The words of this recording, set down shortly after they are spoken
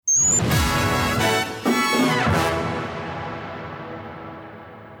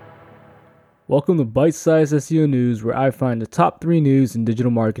Welcome to Bite Size SEO News, where I find the top 3 news in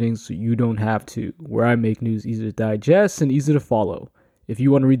digital marketing so you don't have to, where I make news easy to digest and easy to follow. If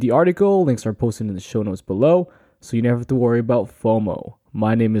you want to read the article, links are posted in the show notes below, so you never have to worry about FOMO.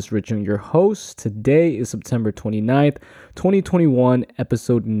 My name is Rich, I'm your host. Today is September 29th, 2021,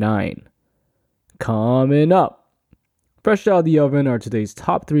 episode 9. Coming up, fresh out of the oven are today's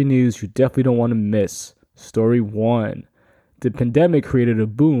top 3 news you definitely don't want to miss. Story 1. The pandemic created a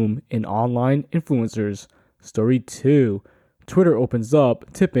boom in online influencers. Story 2. Twitter opens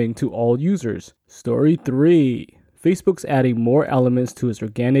up tipping to all users. Story 3. Facebook's adding more elements to its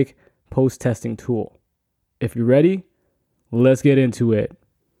organic post-testing tool. If you're ready, let's get into it.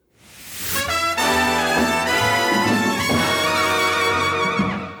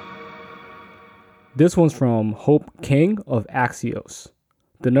 This one's from Hope King of Axios.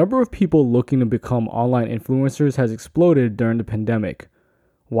 The number of people looking to become online influencers has exploded during the pandemic.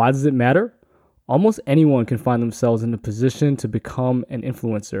 Why does it matter? Almost anyone can find themselves in a position to become an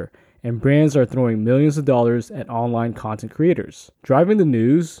influencer, and brands are throwing millions of dollars at online content creators. Driving the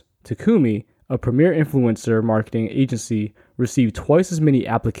news, Takumi, a premier influencer marketing agency, received twice as many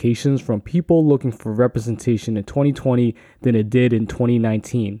applications from people looking for representation in 2020 than it did in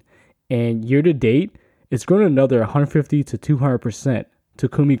 2019. And year to date, it's grown another 150 to 200%.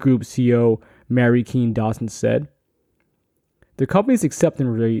 Takumi Group CEO Mary Keane Dawson said. The company's acceptance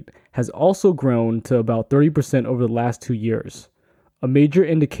rate has also grown to about 30% over the last 2 years, a major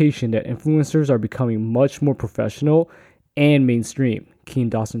indication that influencers are becoming much more professional and mainstream, Keane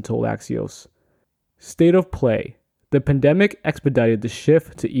Dawson told Axios. State of play. The pandemic expedited the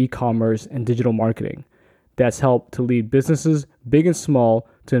shift to e-commerce and digital marketing. That's helped to lead businesses, big and small,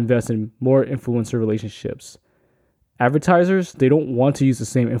 to invest in more influencer relationships. Advertisers, they don't want to use the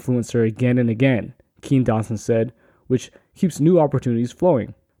same influencer again and again, Keane Dawson said, which keeps new opportunities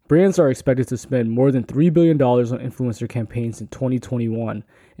flowing. Brands are expected to spend more than $3 billion on influencer campaigns in 2021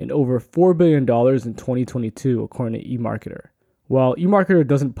 and over $4 billion in 2022, according to eMarketer. While eMarketer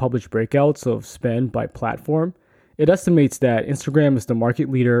doesn't publish breakouts of spend by platform, it estimates that Instagram is the market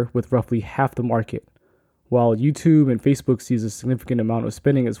leader with roughly half the market. While YouTube and Facebook sees a significant amount of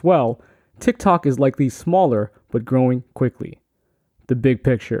spending as well, TikTok is likely smaller but growing quickly. The big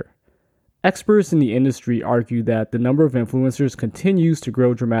picture. Experts in the industry argue that the number of influencers continues to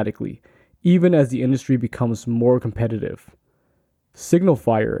grow dramatically, even as the industry becomes more competitive.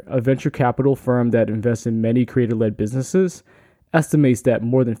 Signalfire, a venture capital firm that invests in many creator-led businesses, estimates that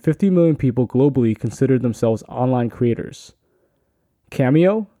more than 50 million people globally consider themselves online creators.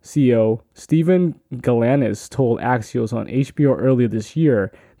 Cameo CEO Steven Galanis told Axios on HBO earlier this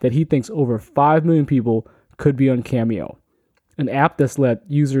year that he thinks over 5 million people could be on Cameo, an app that's let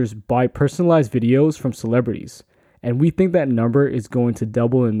users buy personalized videos from celebrities, and we think that number is going to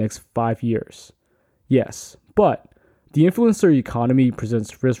double in the next 5 years. Yes, but the influencer economy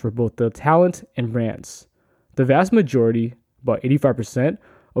presents risks for both the talent and brands. The vast majority, about 85%,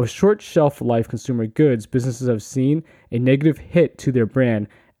 of short shelf life consumer goods businesses have seen a negative hit to their brand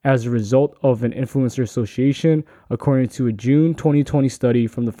as a result of an influencer association, according to a June 2020 study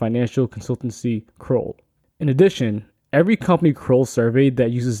from the financial consultancy Kroll. In addition, every company Kroll surveyed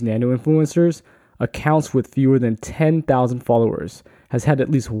that uses nano-influencers, accounts with fewer than 10,000 followers, has had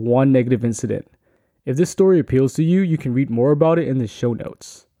at least one negative incident. If this story appeals to you, you can read more about it in the show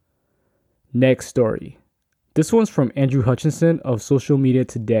notes. Next story. This one's from Andrew Hutchinson of Social Media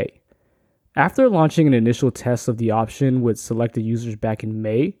Today. After launching an initial test of the option with selected users back in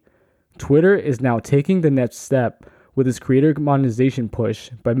May, Twitter is now taking the next step with its creator monetization push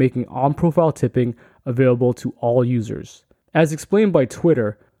by making on-profile tipping available to all users. As explained by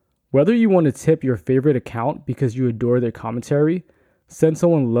Twitter, whether you want to tip your favorite account because you adore their commentary, send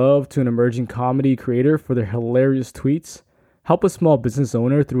someone love to an emerging comedy creator for their hilarious tweets, help a small business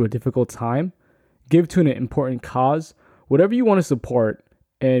owner through a difficult time, give to an important cause, whatever you want to support,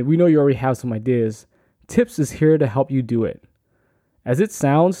 and we know you already have some ideas, Tips is here to help you do it. As it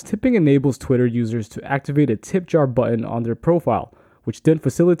sounds, tipping enables Twitter users to activate a tip jar button on their profile, which then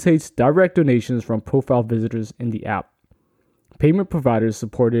facilitates direct donations from profile visitors in the app. Payment providers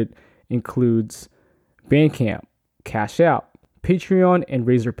supported includes Bandcamp, Cash App, Patreon, and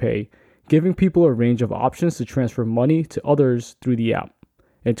Razorpay, giving people a range of options to transfer money to others through the app.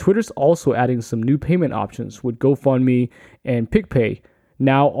 And Twitter's also adding some new payment options with GoFundMe and PicPay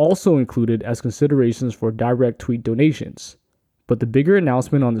now also included as considerations for direct tweet donations. But the bigger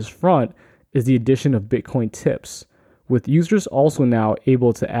announcement on this front is the addition of Bitcoin tips, with users also now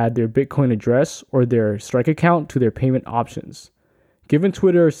able to add their Bitcoin address or their Strike account to their payment options. Given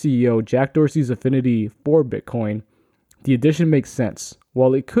Twitter CEO Jack Dorsey's affinity for Bitcoin, the addition makes sense,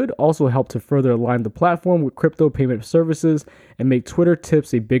 while it could also help to further align the platform with crypto payment services and make Twitter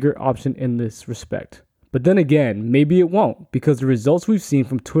tips a bigger option in this respect. But then again, maybe it won't, because the results we've seen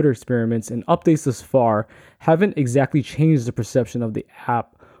from Twitter experiments and updates thus far haven't exactly changed the perception of the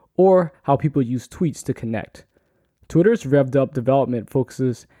app or how people use tweets to connect. Twitter's revved up development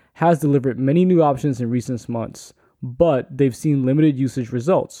focuses has delivered many new options in recent months, but they've seen limited usage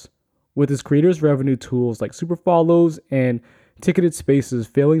results, with its creators' revenue tools like super follows and ticketed spaces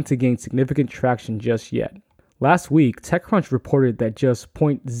failing to gain significant traction just yet. Last week, TechCrunch reported that just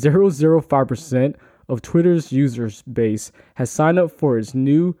 0.005% of Twitter's users base has signed up for its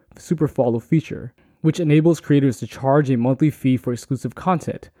new super follow feature, which enables creators to charge a monthly fee for exclusive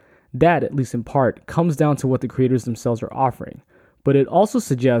content. That, at least in part, comes down to what the creators themselves are offering. But it also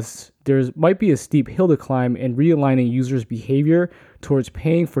suggests there might be a steep hill to climb in realigning users' behavior towards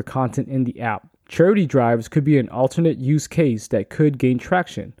paying for content in the app. Charity drives could be an alternate use case that could gain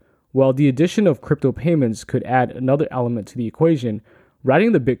traction, while the addition of crypto payments could add another element to the equation,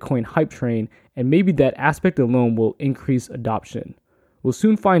 riding the Bitcoin hype train, and maybe that aspect alone will increase adoption. We'll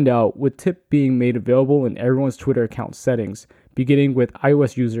soon find out, with Tip being made available in everyone's Twitter account settings, beginning with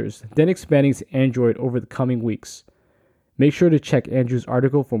iOS users, then expanding to Android over the coming weeks. Make sure to check Andrew's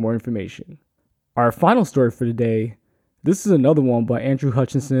article for more information. Our final story for today, this is another one by Andrew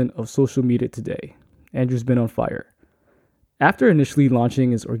Hutchinson of Social Media Today. Andrew's been on fire. After initially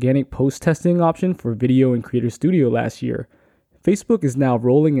launching its organic post testing option for Video and Creator Studio last year, Facebook is now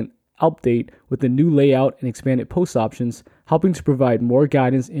rolling an update with a new layout and expanded post options, helping to provide more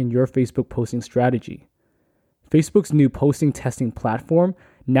guidance in your Facebook posting strategy. Facebook's new posting testing platform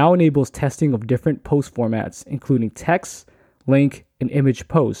now enables testing of different post formats, including text, link, and image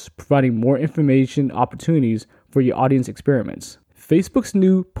posts, providing more information opportunities for your audience experiments. Facebook's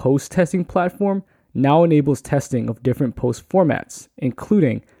new post testing platform now enables testing of different post formats,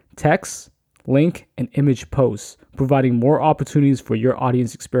 including text, link, and image posts, providing more opportunities for your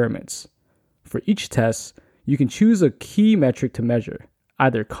audience experiments. For each test, you can choose a key metric to measure,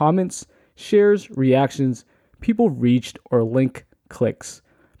 either comments, shares, reactions, people reached, or link clicks.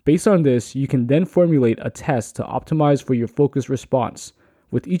 Based on this, you can then formulate a test to optimize for your focus response,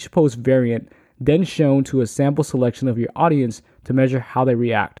 with each post variant then shown to a sample selection of your audience to measure how they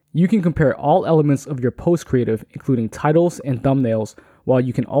react. You can compare all elements of your post creative, including titles and thumbnails, while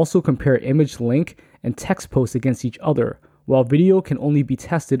you can also compare image, link, and text posts against each other, while video can only be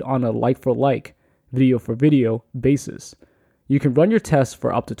tested on a like-for-like, video-for-video basis. You can run your tests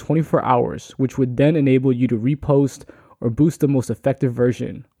for up to 24 hours, which would then enable you to repost or boost the most effective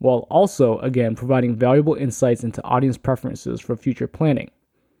version, while also, again, providing valuable insights into audience preferences for future planning.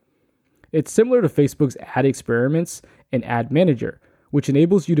 It's similar to Facebook's ad experiments and Ad Manager, which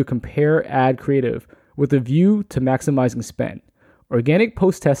enables you to compare ad creative with a view to maximizing spend. Organic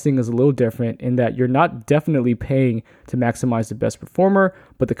post testing is a little different in that you're not definitely paying to maximize the best performer,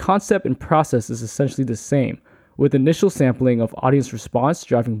 but the concept and process is essentially the same, with initial sampling of audience response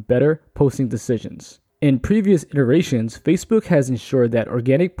driving better posting decisions. In previous iterations, Facebook has ensured that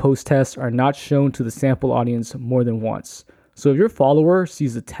organic post tests are not shown to the sample audience more than once. So if your follower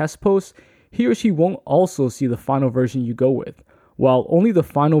sees a test post, he or she won't also see the final version you go with, while only the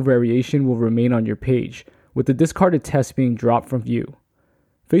final variation will remain on your page, with the discarded test being dropped from view.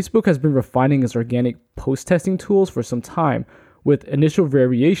 Facebook has been refining its organic post testing tools for some time, with initial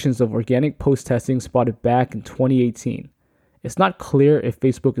variations of organic post testing spotted back in 2018. It's not clear if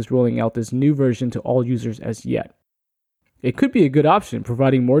Facebook is rolling out this new version to all users as yet. It could be a good option,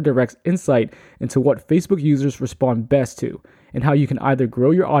 providing more direct insight into what Facebook users respond best to, and how you can either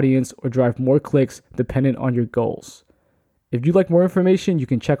grow your audience or drive more clicks dependent on your goals. If you'd like more information, you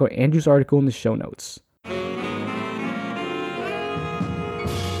can check out Andrew's article in the show notes.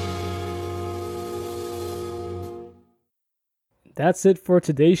 That's it for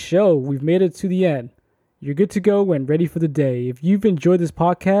today's show. We've made it to the end. You're good to go and ready for the day. If you've enjoyed this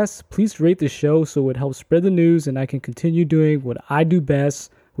podcast, please rate the show so it helps spread the news and I can continue doing what I do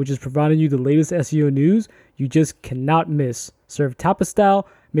best, which is providing you the latest SEO news you just cannot miss. Served tapa style,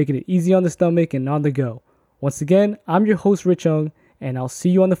 making it easy on the stomach and on the go. Once again, I'm your host, Rich Young, and I'll see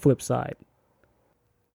you on the flip side.